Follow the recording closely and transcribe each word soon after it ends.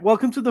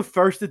Welcome to the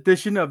first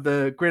edition of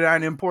the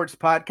Gridiron Imports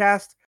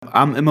podcast.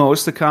 I'm Immo.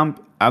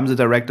 I'm the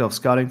director of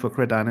scouting for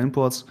Gridiron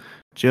Imports,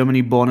 Germany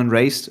born and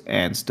raised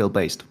and still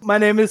based. My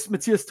name is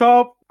Matthias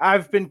Taub.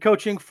 I've been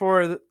coaching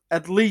for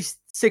at least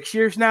 6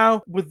 years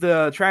now with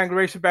the Triangle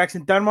Racerbacks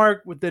in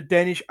Denmark, with the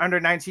Danish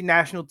under-19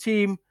 national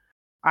team.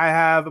 I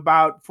have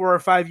about 4 or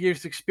 5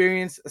 years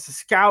experience as a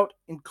scout,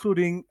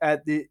 including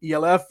at the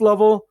ELF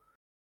level.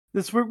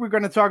 This week we're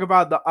going to talk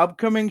about the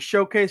upcoming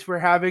showcase we're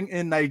having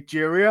in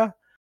Nigeria,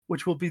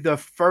 which will be the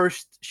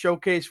first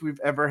showcase we've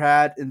ever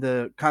had in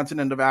the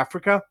continent of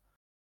Africa.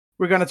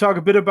 We're going to talk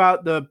a bit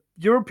about the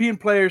European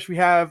players we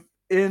have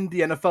in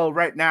the NFL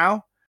right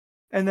now.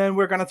 And then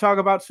we're going to talk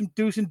about some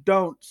do's and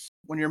don'ts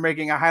when you're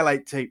making a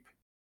highlight tape.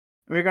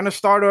 And we're going to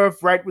start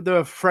off right with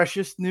the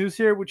freshest news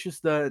here, which is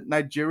the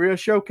Nigeria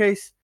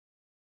showcase.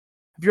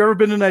 Have you ever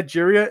been to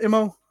Nigeria,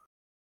 Immo?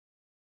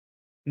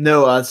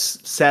 No, I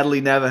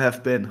sadly never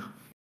have been.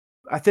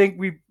 I think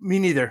me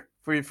neither,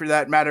 for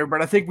that matter.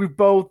 But I think we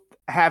both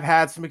have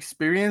had some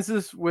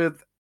experiences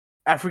with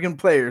African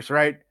players,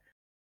 right?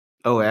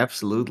 Oh,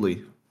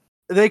 absolutely.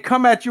 They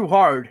come at you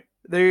hard.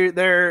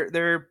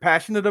 They're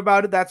passionate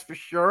about it, that's for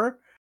sure.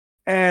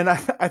 And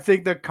I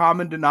think the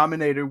common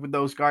denominator with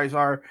those guys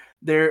are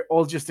they're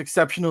all just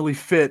exceptionally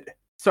fit.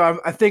 So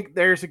I think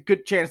there's a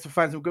good chance to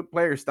find some good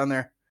players down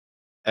there.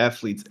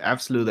 Athletes,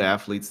 absolute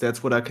athletes.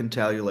 That's what I can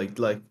tell you.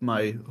 Like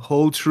my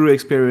whole true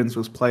experience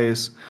with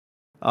players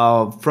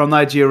from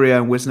Nigeria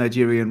and with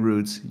Nigerian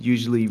roots,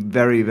 usually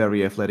very,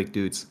 very athletic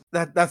dudes.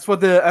 That's what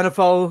the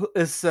NFL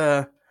is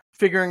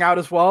figuring out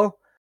as well.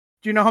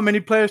 Do you know how many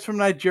players from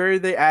Nigeria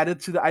they added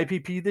to the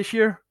IPP this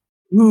year?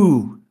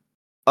 Ooh,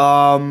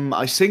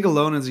 I think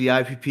alone in the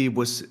IPP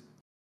was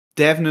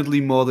definitely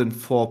more than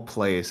 4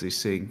 players, I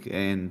think.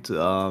 And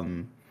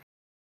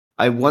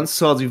I once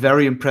saw the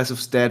very impressive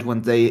stat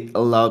when they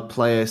allowed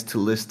players to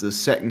list the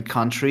second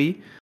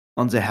country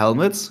on their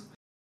helmets.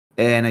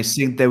 And I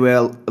think there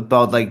were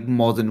about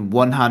more than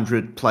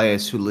 100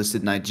 players who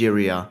listed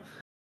Nigeria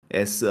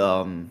as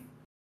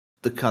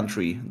the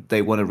country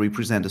they want to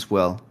represent as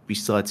well,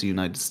 besides the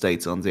United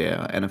States on their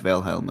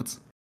NFL helmets.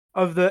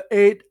 Of the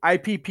 8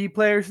 IPP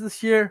players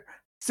this year,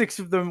 6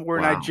 of them were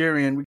Wow.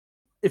 Nigerian.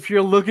 If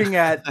you're looking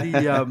at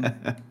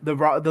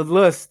the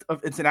list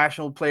of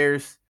international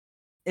players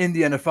in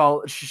the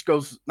NFL, it just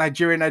goes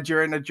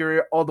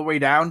Nigeria all the way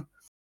down.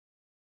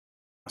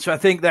 So I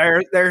think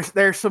there's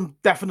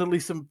definitely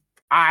some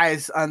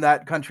eyes on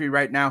that country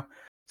right now.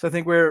 So I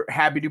think we're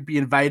happy to be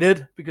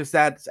invited because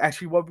that's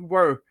actually what we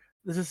were.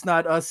 This is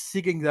not us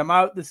seeking them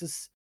out. This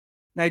is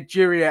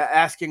Nigeria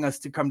asking us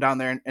to come down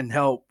there and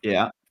help.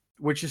 Yeah.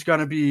 Which is going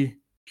to be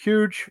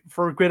huge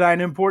for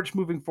Gridiron Imports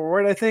moving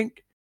forward, I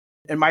think.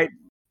 It might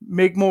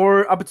make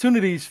more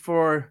opportunities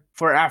for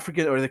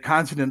Africa or the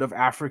continent of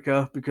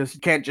Africa, because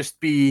it can't just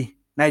be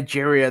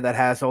Nigeria that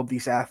has all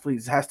these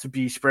athletes. It has to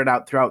be spread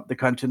out throughout the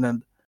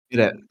continent.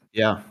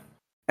 Yeah.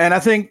 And I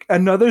think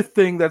another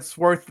thing that's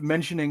worth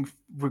mentioning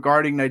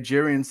regarding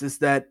Nigerians is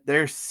that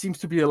there seems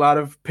to be a lot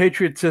of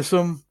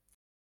patriotism.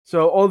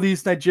 So all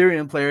these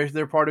Nigerian players,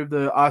 they're part of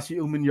the Asi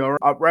Umenyora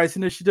Uprise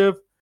Initiative,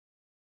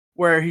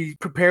 where he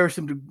prepares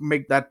them to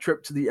make that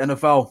trip to the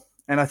NFL.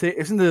 And I think,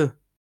 isn't the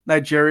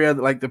Nigeria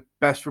the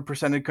best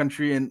represented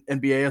country in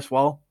NBA as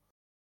well?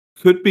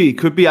 Could be.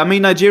 I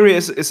mean, Nigeria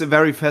is a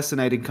very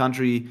fascinating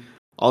country.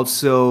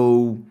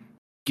 Also,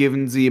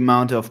 given the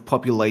amount of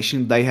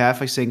population they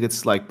have, I think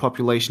it's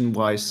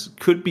population-wise,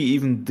 could be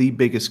even the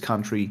biggest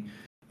country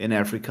in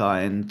Africa.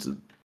 And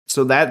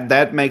so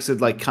that makes it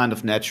kind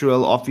of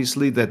natural,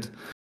 obviously, that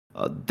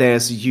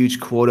there's a huge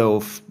quota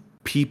of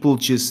people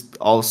just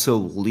also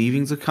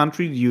leaving the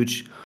country,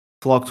 huge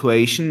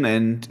fluctuation,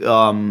 and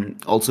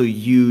also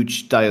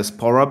huge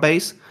diaspora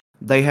base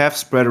they have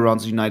spread around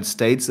the United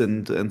States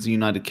and the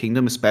United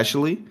Kingdom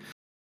especially.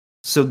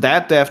 So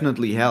that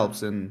definitely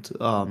helps. And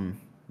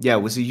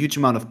with a huge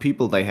amount of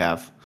people they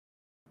have,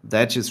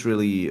 that just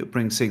really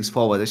brings things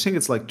forward. I think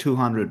it's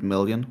 200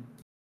 million.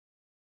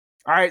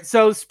 All right.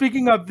 So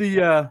speaking of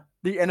the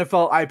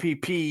NFL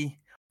IPP,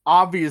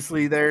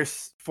 obviously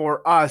there's,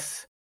 for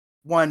us,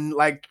 one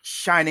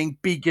shining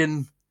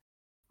beacon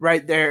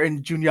right there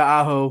in Junior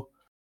Aho.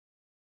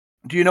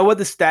 Do you know what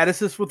the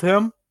status is with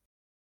him?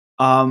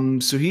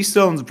 So he's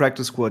still in the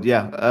practice squad.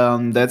 Yeah.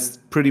 That's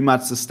pretty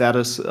much the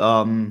status.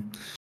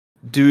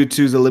 Due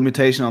to the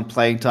limitation on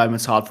playing time,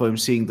 it's hard for him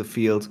seeing the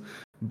field.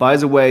 By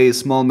the way, a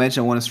small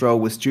mention I want to throw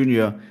with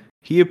Junior.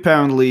 He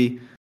apparently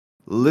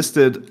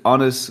listed on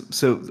his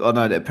he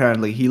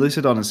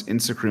listed on his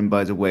Instagram,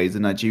 by the way, the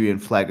Nigerian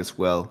flag as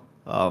well.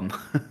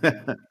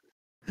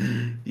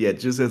 Yeah,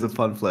 just as a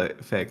fun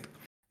fact.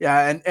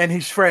 Yeah, and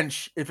he's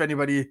French, if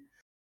anybody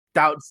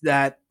doubts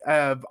that.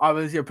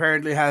 Obviously,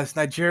 apparently has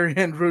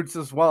Nigerian roots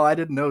as well. I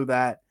didn't know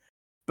that.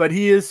 But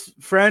he is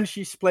French.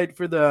 He's played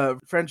for the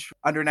French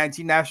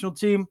under-19 national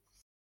team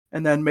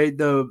and then made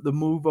the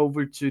move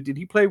over to... Did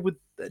he play with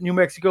New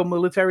Mexico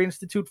Military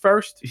Institute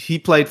first? He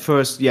played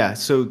first, yeah.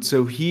 So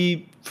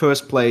he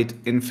first played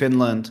in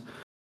Finland,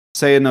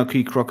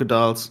 Sayanoki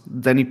Crocodiles.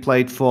 Then he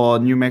played for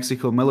New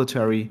Mexico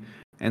Military.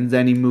 and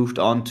then he moved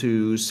on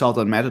to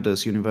Southern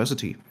Methodist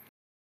University.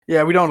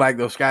 Yeah, we don't like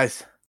those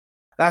guys.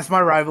 That's my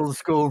rival to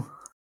school.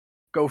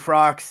 Go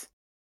Frogs.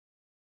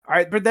 All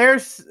right, but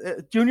there's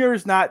Junior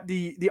is not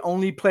the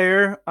only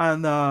player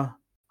on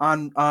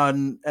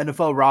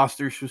NFL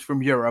rosters who's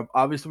from Europe.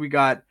 Obviously, we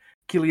got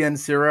Kylian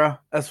Sira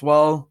as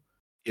well.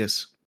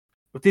 Yes.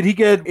 But did he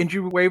get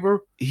injury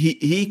waiver?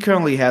 He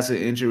currently has an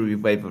injury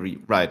waiver,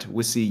 right,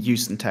 with the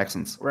Houston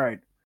Texans. Right.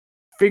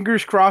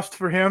 Fingers crossed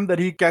for him that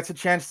he gets a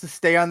chance to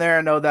stay on there.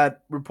 I know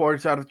that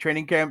reports out of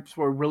training camps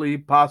were really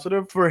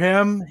positive for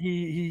him.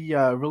 He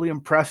really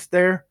impressed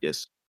there.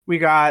 Yes. We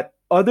got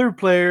other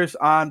players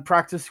on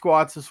practice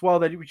squads as well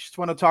that we just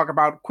want to talk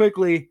about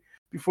quickly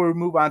before we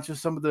move on to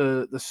some of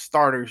the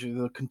starters or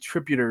the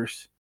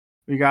contributors.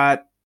 We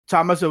got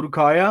Thomas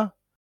Odukoya,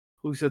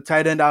 who's a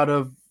tight end out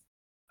of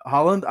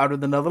Holland, out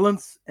of the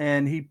Netherlands,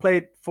 and he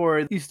played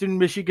for Eastern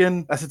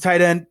Michigan as a tight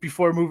end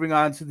before moving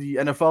on to the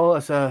NFL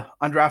as a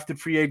undrafted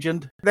free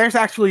agent. There's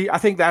actually, I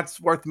think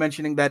that's worth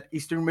mentioning, that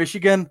Eastern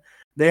Michigan,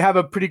 they have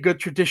a pretty good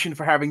tradition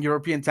for having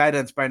European tight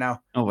ends by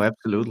now. Oh,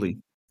 absolutely.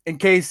 In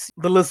case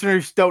the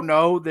listeners don't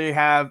know, they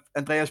have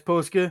Andreas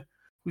Påske,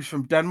 who's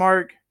from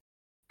Denmark.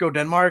 Go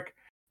Denmark.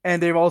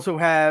 And they also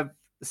have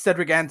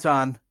Cedric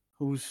Anton,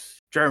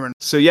 who's German.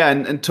 So yeah,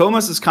 and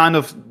Thomas is kind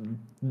of,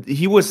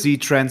 he was the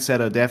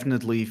trendsetter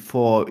definitely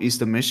for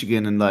Eastern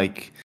Michigan, and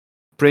like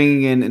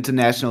bringing in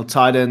international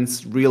tight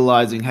ends,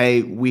 realizing,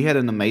 hey, we had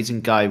an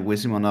amazing guy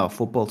with him on our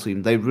football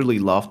team. They really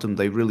loved him.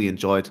 They really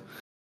enjoyed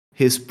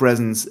his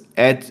presence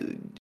at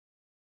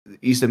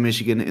Eastern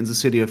Michigan in the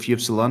city of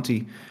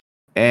Ypsilanti.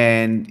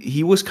 And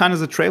he was kind of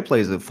the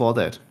trailblazer for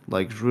that.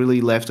 Like,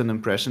 really left an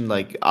impression.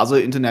 Like, other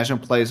international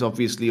players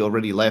obviously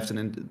already left an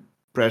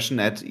impression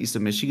at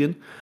Eastern Michigan.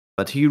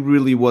 But he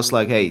really was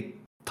like, hey,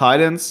 tight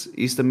ends,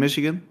 Eastern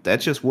Michigan, that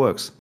just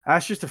works.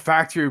 That's just a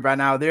factory right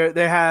now.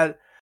 They had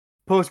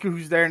Påske,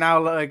 who's there now,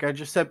 like I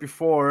just said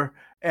before.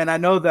 And I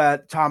know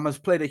that Thomas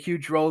played a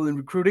huge role in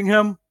recruiting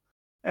him.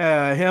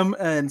 Him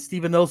and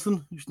Steven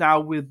Nilsson, who's now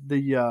with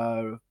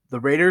the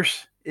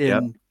Raiders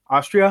in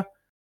Austria.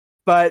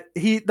 But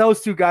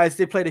those two guys,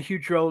 they played a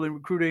huge role in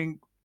recruiting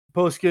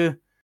Påske.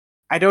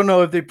 I don't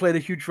know if they played a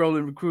huge role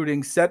in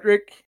recruiting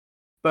Cedric,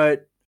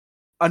 but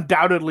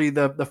undoubtedly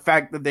the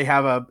fact that they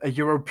have a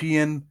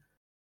European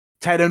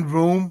tight end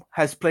room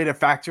has played a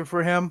factor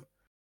for him.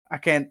 I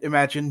can't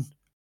imagine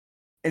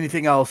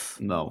anything else.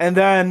 No. And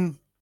then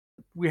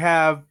we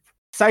have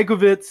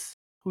Sajkovic,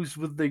 who's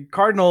with the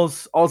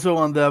Cardinals, also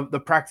on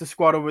the practice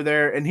squad over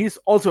there, and he's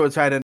also a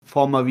tight end.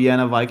 Former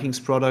Vienna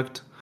Vikings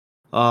product.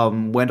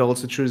 Went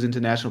also through the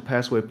international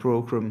pathway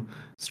program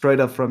straight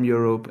up from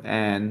Europe,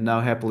 and now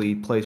happily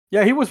plays.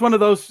 Yeah, he was one of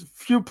those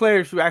few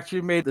players who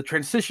actually made the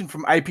transition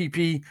from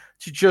IPP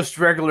to just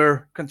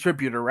regular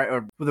contributor, right?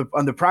 Or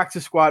on the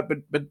practice squad,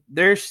 but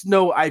there's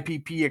no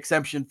IPP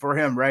exemption for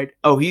him, right?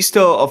 Oh, he's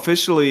still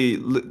officially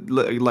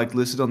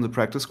listed on the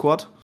practice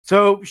squad.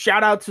 So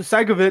shout out to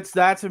Sajkovic.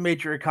 That's a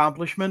major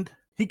accomplishment.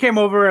 He came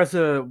over as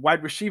a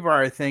wide receiver,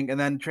 I think, and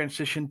then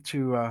transitioned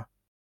to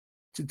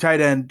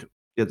tight end.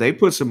 Yeah, they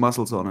put some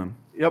muscles on him.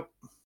 Yep.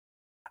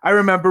 I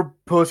remember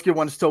Påske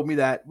once told me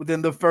that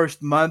within the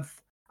first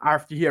month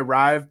after he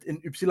arrived in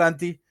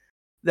Ypsilanti,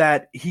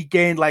 that he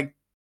gained like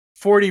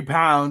 40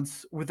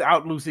 pounds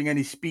without losing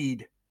any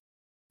speed.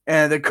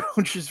 And the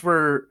coaches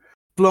were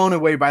blown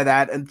away by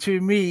that. And to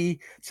me,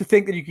 to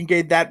think that you can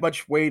gain that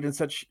much weight in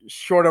such a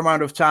short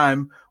amount of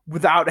time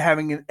without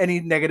having any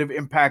negative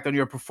impact on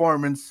your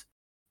performance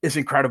is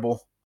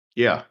incredible.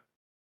 Yeah.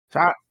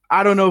 So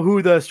I don't know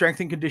who the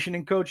strength and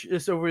conditioning coach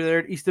is over there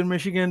at Eastern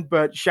Michigan,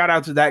 but shout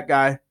out to that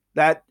guy.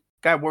 That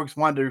guy works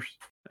wonders.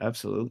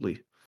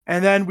 Absolutely.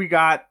 And then we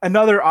got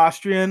another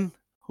Austrian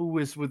who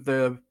is with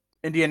the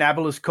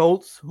Indianapolis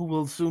Colts, who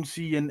we'll soon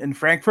see in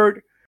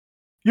Frankfurt.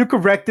 You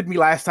corrected me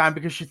last time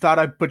because you thought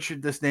I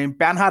butchered this name.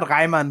 Bernhard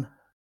Reimann,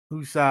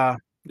 who's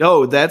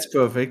Oh, that's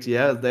perfect.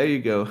 Yeah, there you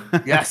go.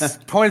 yes,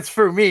 points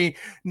for me.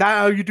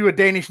 Now you do a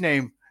Danish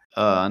name.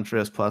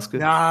 Andreas Påske.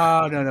 No.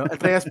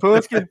 Andreas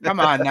Påske?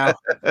 Come on now.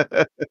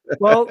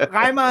 Well,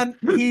 Reimann,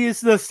 he is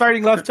the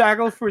starting left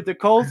tackle for the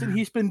Colts, and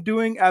he's been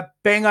doing a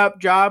bang-up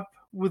job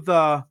with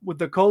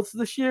the Colts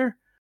this year.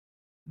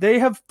 They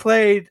have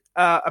played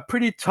a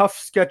pretty tough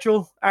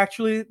schedule,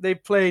 actually. They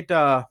played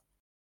the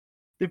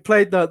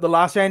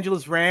Los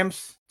Angeles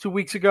Rams 2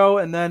 weeks ago,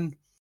 and then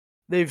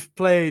they've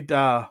played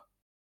the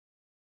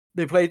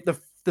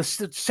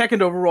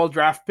second overall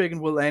draft pick in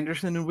Will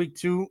Anderson in week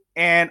 2.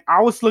 And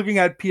I was looking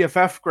at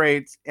PFF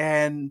grades,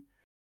 and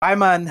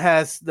Reimann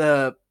has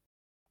the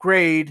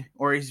grade,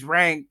 or he's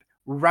ranked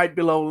right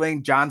below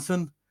Lane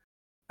Johnson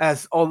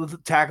as all of the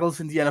tackles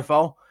in the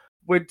NFL,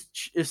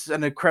 which is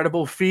an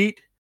incredible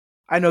feat.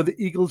 I know the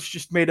Eagles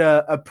just made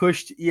a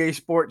push to EA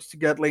Sports to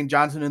get Lane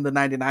Johnson in the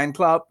 99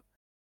 club.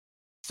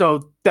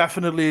 So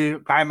definitely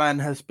Reimann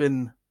has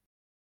been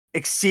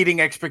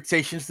exceeding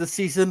expectations this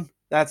season.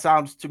 That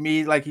sounds to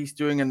me like he's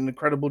doing an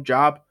incredible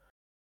job.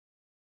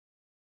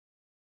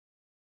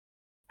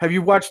 Have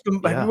you watched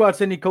them? Yeah. Have you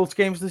watched any Colts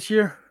games this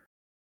year?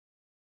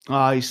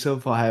 I so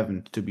far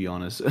haven't, to be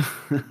honest.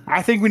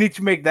 I think we need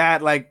to make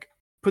that like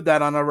put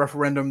that on a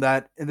referendum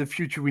that in the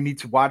future we need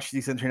to watch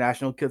these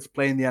international kids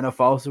play in the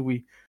NFL so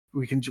we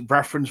can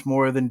reference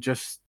more than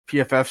just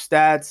PFF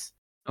stats.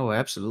 Oh,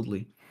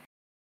 absolutely.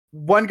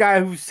 One guy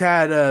who's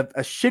had a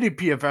shitty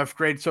PFF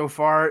grade so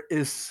far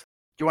is.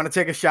 Do you want to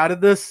take a shot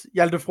at this,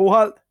 Hjalte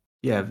Froholt?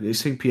 Yeah, I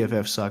think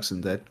PFF sucks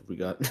in that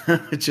regard.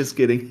 Just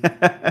kidding.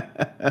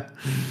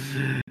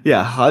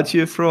 Yeah,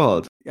 Haltje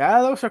fraud.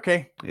 Yeah, that was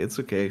okay. It's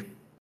okay.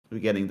 We're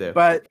getting there.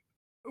 But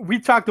we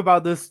talked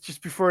about this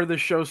just before the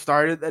show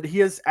started that he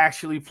has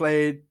actually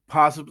played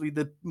possibly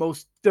the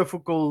most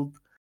difficult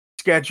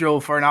schedule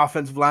for an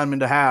offensive lineman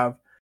to have.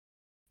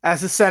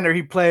 As a center,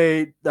 he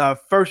played the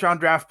first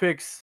round draft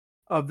picks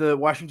of the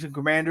Washington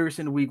Commanders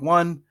in week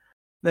 1.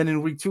 Then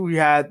in week 2, he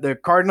had the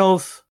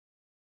Cardinals.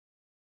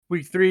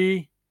 Week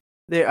 3,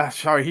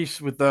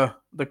 he's with the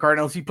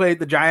Cardinals. He played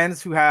the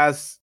Giants, who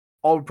has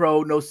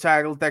all-pro nose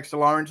tackle Dexter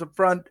Lawrence up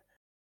front.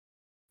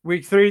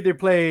 Week 3, they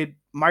played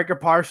Micah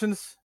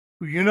Parsons,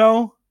 who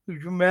you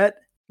met.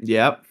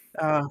 Yep.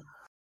 And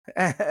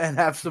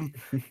have some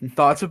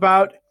thoughts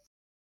about.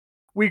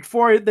 Week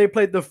 4, they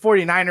played the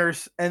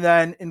 49ers. And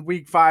then in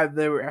week 5,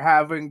 they were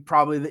having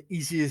probably the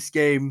easiest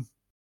game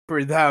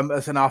for them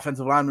as an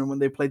offensive lineman when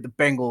they played the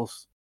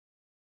Bengals.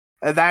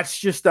 And that's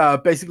just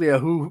basically a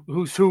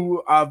who's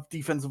who of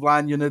defensive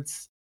line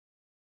units.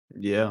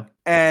 Yeah.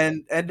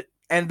 And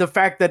the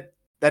fact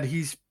that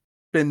he's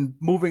been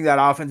moving that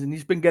offense and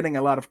he's been getting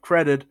a lot of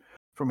credit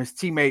from his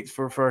teammates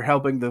for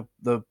helping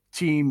the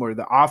team or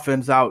the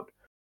offense out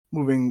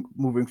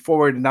moving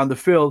forward and down the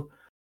field.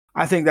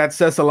 I think that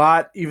says a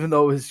lot, even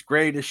though his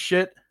grade is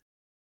shit,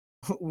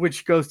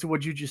 which goes to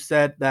what you just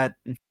said, that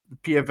the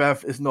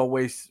PFF isn't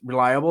always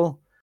reliable.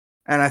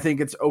 And I think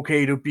it's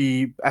okay to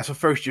be, as a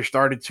first year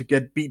starter, to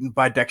get beaten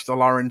by Dexter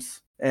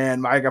Lawrence and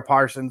Micah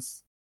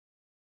Parsons.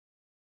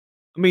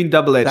 I mean,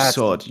 double-edged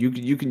sword.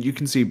 You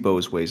can see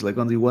both ways. Like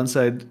on the one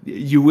side,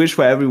 you wish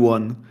for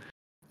everyone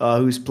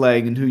who's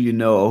playing and who you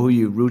know or who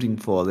you're rooting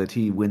for that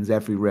he wins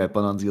every rep.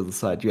 But on the other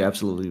side, you're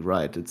absolutely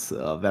right. It's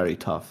very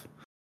tough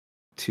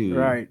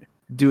to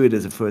do it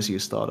as a first-year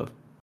starter.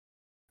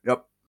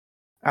 Yep,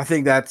 I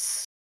think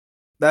that's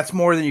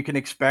more than you can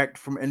expect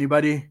from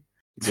anybody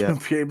to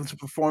be able to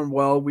perform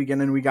well week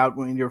in and week out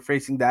when you're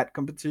facing that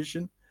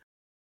competition.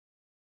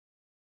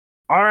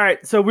 All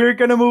right, so we're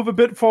going to move a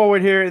bit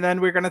forward here, and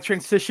then we're going to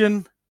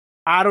transition.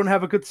 I don't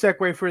have a good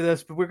segue for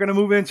this, but we're going to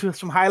move into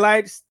some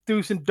highlights,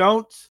 do's and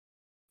don'ts.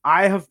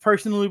 I have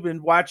personally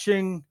been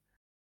watching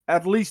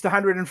at least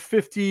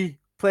 150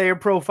 player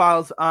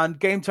profiles on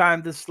Game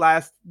Time this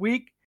last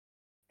week,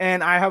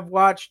 and I have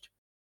watched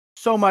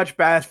so much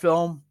bad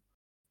film.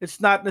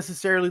 It's not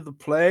necessarily the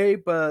play,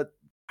 but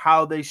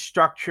how they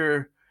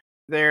structure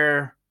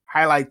their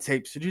highlight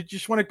tapes. So you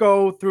just want to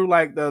go through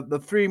like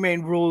the 3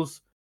 main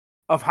rules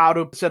of how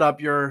to set up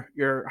your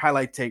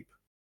highlight tape.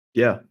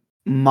 Yeah.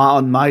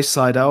 On my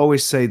side, I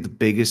always say the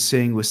biggest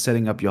thing with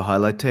setting up your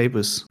highlight tape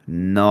is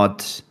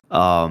not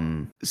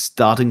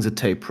starting the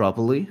tape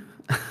properly.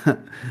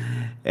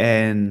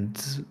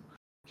 And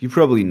you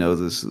probably know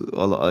this,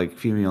 or like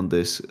feel me on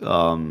this.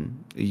 A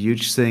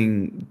huge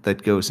thing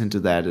that goes into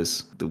that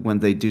is when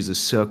they do the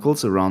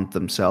circles around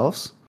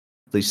themselves,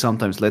 they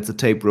sometimes let the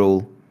tape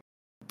roll,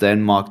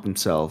 then mark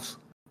themselves,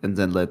 and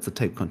then let the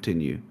tape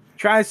continue.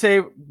 Try to say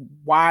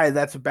why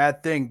that's a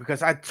bad thing,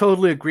 because I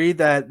totally agree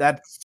that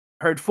that's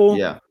hurtful.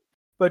 Yeah.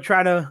 But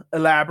try to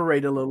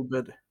elaborate a little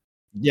bit.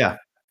 Yeah.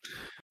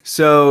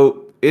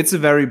 So it's a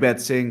very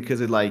bad thing because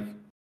it, like,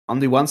 on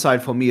the one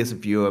side for me as a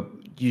viewer,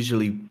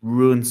 usually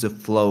ruins the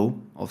flow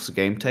of the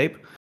game tape.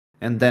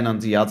 And then on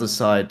the other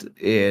side,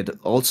 it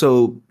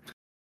also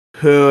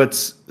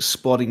hurts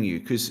spotting you,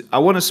 because I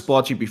want to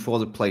spot you before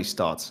the play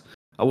starts.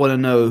 I want to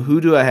know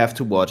who do I have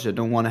to watch. I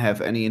don't want to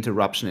have any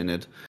interruption in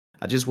it.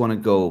 I just want to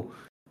go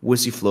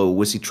with the flow,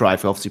 with the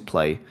drive of the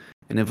play.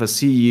 And if I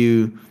see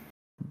you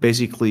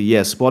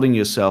basically, spotting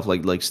yourself,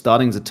 like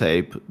starting the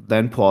tape,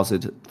 then pause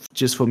it,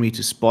 just for me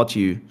to spot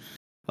you,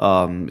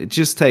 it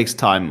just takes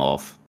time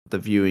off the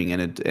viewing,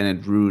 and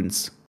it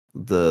ruins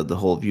the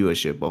whole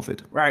viewership of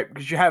it. Right,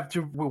 because you have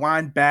to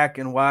rewind back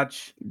and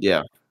watch.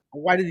 Yeah.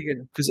 Why did you get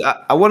it? Because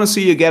I want to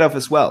see you get off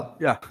as well.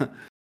 Yeah.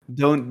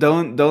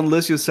 Don't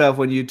lose yourself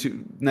when you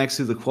next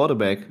to the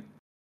quarterback.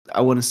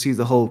 I want to see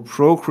the whole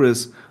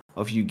progress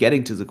of you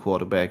getting to the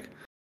quarterback.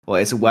 Or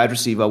as a wide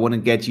receiver, I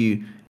want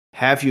to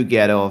have you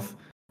get off,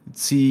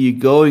 see you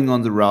going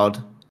on the route,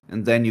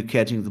 and then you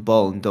catching the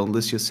ball, and don't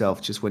lose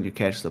yourself just when you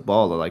catch the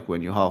ball or like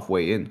when you're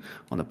halfway in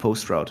on a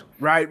post route.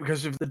 Right,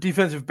 because if the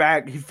defensive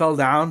back, he fell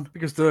down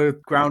because the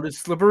ground is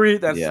slippery,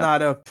 that's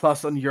not a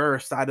plus on your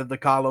side of the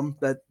column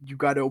that you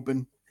got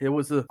open. It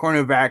was the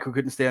cornerback who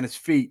couldn't stay on his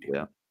feet.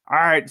 Yeah. All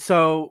right,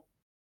 so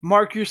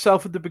mark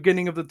yourself at the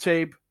beginning of the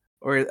tape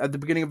or at the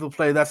beginning of the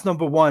play. That's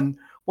number 1.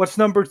 What's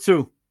number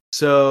 2?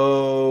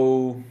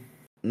 So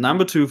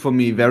number 2 for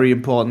me, very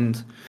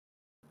important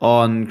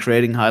on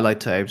creating highlight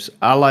tapes.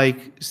 I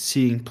like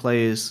seeing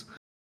players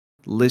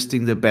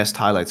listing their best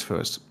highlights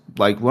first.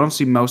 Like, one of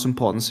the most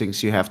important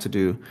things you have to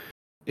do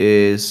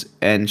is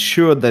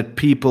ensure that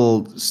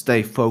people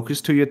stay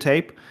focused to your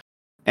tape.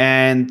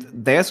 And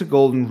there's a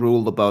golden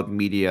rule about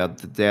media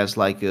that there's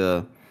like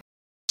a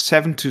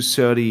 7 to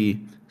 30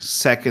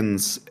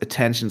 seconds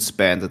attention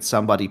span that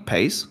somebody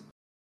pays.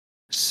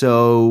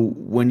 So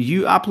when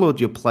you upload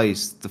your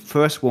plays, the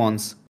first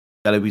ones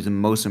gotta be the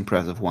most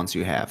impressive ones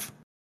you have.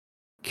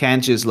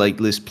 Can't just like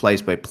list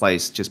place by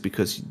place just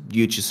because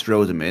you just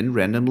throw them in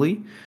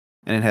randomly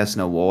and it has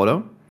no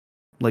order.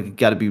 Like it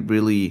gotta be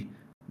really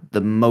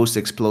the most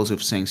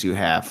explosive things you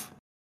have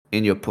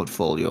in your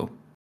portfolio.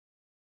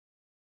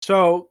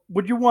 So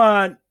would you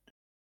want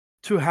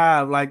to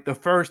have like the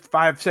first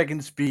 5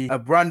 seconds be a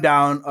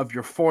rundown of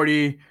your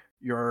 40,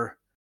 your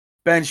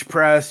bench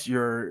press,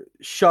 your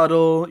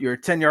shuttle, your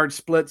 10-yard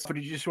splits, but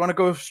you just want to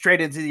go straight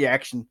into the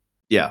action?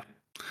 Yeah.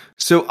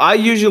 So I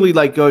usually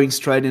like going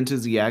straight into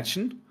the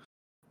action,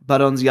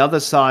 but on the other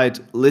side,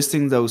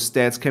 listing those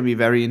stats can be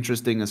very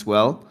interesting as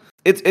well.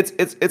 It's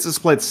a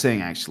split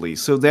thing actually.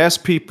 So there's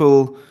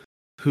people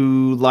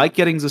who like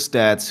getting the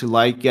stats, who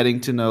like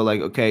getting to know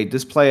like, okay,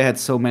 this player had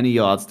so many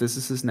yards, this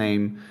is his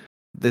name,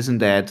 this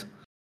and that.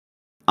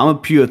 I'm a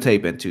pure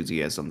tape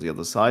enthusiast on the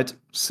other side.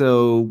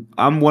 So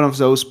I'm one of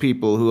those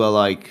people who are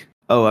like,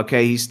 oh,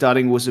 okay, he's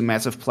starting with a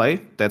massive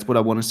play. That's what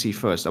I want to see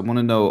first. I want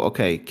to know,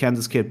 okay, can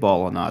this kid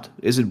ball or not?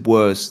 Is it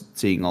worth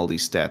seeing all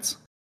these stats?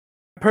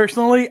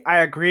 Personally, I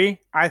agree.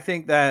 I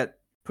think that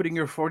putting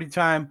your 40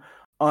 time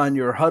on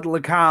your Huddle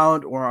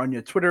account or on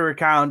your Twitter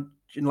account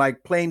in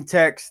like plain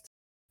text,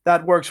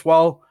 that works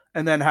well.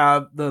 And then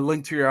have the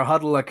link to your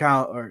Huddle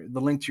account or the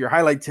link to your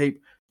highlight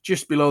tape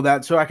just below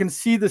that. So I can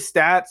see the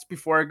stats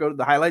before I go to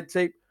the highlight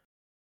tape,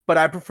 but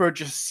I prefer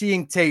just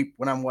seeing tape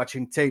when I'm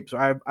watching tape. So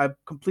I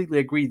completely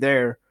agree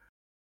there.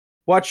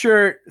 What's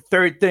your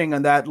third thing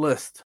on that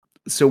list?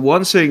 So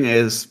one thing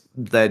is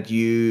that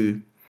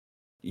you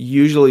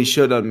usually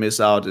shouldn't miss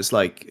out is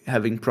like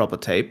having proper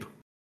tape.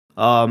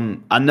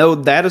 I know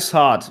that is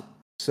hard.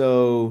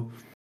 So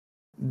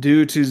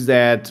due to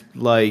that,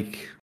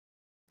 like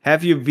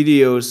have your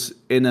videos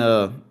in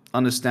a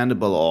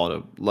understandable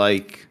order.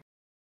 Like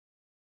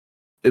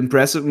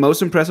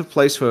most impressive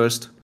plays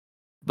first,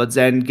 but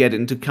then get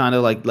into kind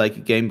of like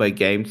a game by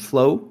game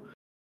flow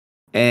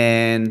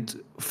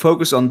and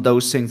focus on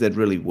those things that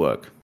really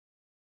work.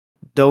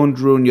 Don't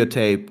ruin your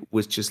tape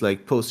with just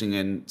like posting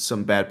in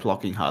some bad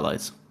blocking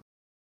highlights.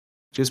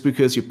 Just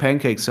because you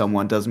pancake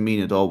someone doesn't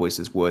mean it always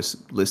is worth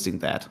listing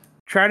that.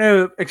 Try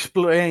to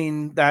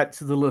explain that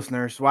to the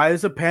listeners. Why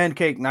is a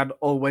pancake not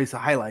always a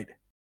highlight?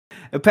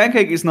 A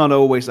pancake is not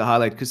always a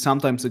highlight because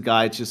sometimes the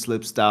guy just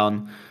slips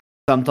down.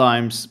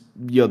 Sometimes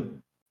you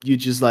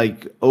just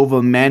like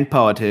over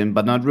manpowered him,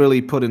 but not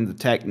really put in the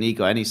technique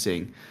or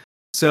anything.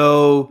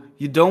 So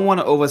you don't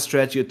want to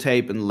overstretch your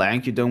tape in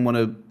length. You don't want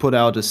to put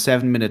out a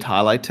 7-minute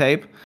highlight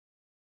tape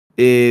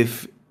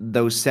if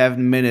those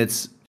 7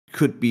 minutes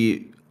could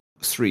be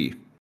 3.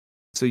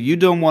 So you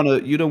don't want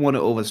to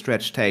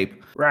overstretch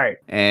tape. Right.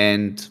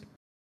 And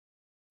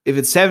if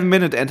it's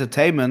 7-minute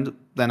entertainment,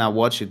 then I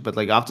watch it. But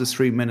like after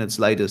 3 minutes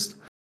latest,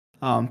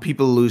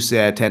 people lose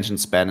their attention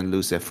span and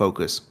lose their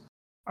focus.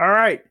 All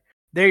right.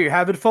 There you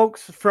have it,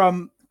 folks.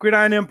 From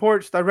Gridiron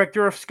Imports,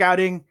 Director of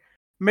Scouting.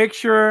 Make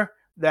sure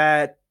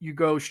that you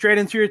go straight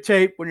into your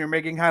tape when you're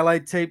making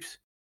highlight tapes.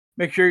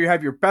 Make sure you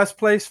have your best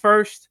plays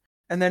first,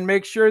 and then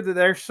make sure that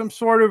there's some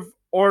sort of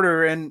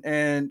order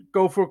and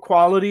go for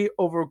quality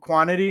over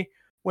quantity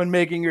when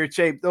making your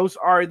tape. Those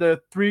are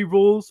the 3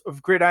 rules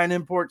of Gridiron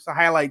Imports, the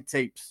highlight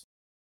tapes.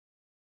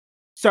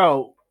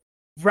 So,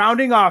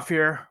 rounding off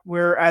here,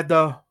 we're at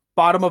the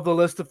bottom of the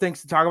list of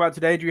things to talk about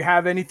today. Do you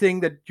have anything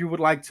that you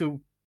would like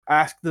to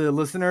ask the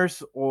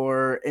listeners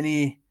or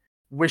any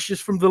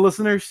wishes from the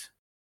listeners?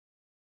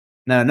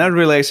 No, not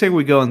really. I think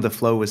we go on the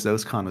flow with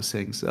those kind of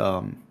things.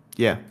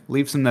 Yeah,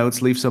 leave some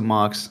notes, leave some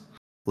marks.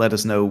 Let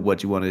us know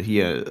what you want to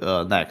hear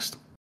next.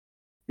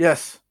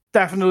 Yes,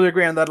 definitely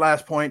agree on that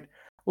last point.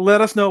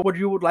 Let us know what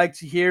you would like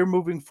to hear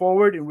moving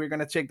forward, and we're going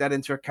to take that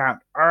into account.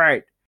 All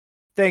right.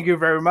 Thank you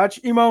very much,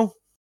 Immo.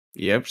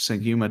 Yep,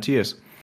 thank you, Matthias.